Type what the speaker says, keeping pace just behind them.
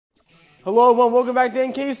Hello everyone, welcome back to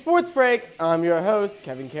NKU Sports Break. I'm your host,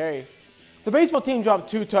 Kevin Carey. The baseball team dropped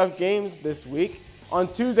two tough games this week. On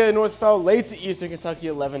Tuesday, the Norse fell late to Eastern Kentucky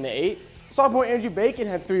 11-8. Sophomore Andrew Bacon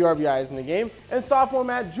had 3 RBIs in the game, and sophomore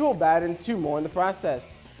Matt Jewell batted in 2 more in the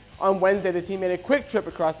process. On Wednesday, the team made a quick trip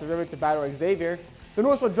across the river to battle Xavier. The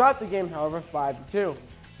Norse will drop the game, however, 5-2.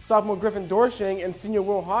 Sophomore Griffin Dorshing and senior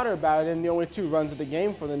Will Hodder batted in the only 2 runs of the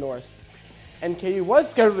game for the Norse. NKU was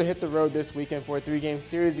scheduled to hit the road this weekend for a 3-game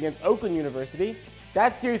series against Oakland University.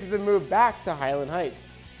 That series has been moved back to Highland Heights.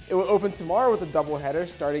 It will open tomorrow with a doubleheader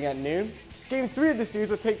starting at noon. Game 3 of the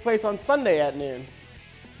series will take place on Sunday at noon.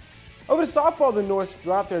 Over to softball, the Norse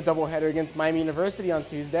dropped their doubleheader against Miami University on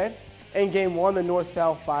Tuesday. In Game 1, the Norse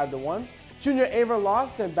fell 5-1. Junior Ava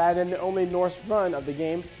Lawson batted in the only Norse run of the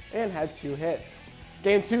game and had 2 hits.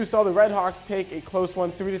 Game 2 saw the Redhawks take a close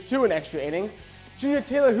one 3-2 in extra innings. Junior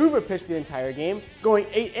Taylor Hoover pitched the entire game, going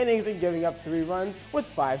 8 innings and giving up 3 runs with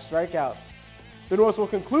 5 strikeouts. The Norse will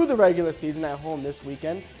conclude the regular season at home this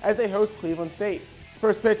weekend as they host Cleveland State.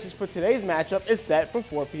 First pitch for today's matchup is set for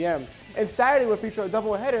 4 p.m. And Saturday will feature a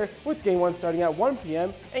doubleheader with Game 1 starting at 1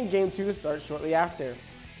 p.m. and Game 2 to start shortly after.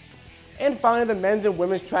 And finally, the men's and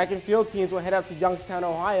women's track and field teams will head out to Youngstown,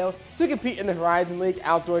 Ohio to compete in the Horizon League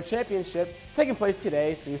Outdoor Championship taking place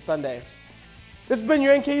today through Sunday. This has been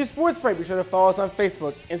your NKU Sports Break. Be sure to follow us on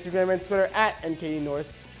Facebook, Instagram, and Twitter at NKU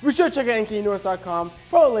Norse. Be sure to check out NKUNorse.com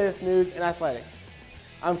for all the latest news and athletics.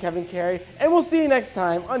 I'm Kevin Carey, and we'll see you next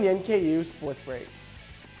time on the NKU Sports Break.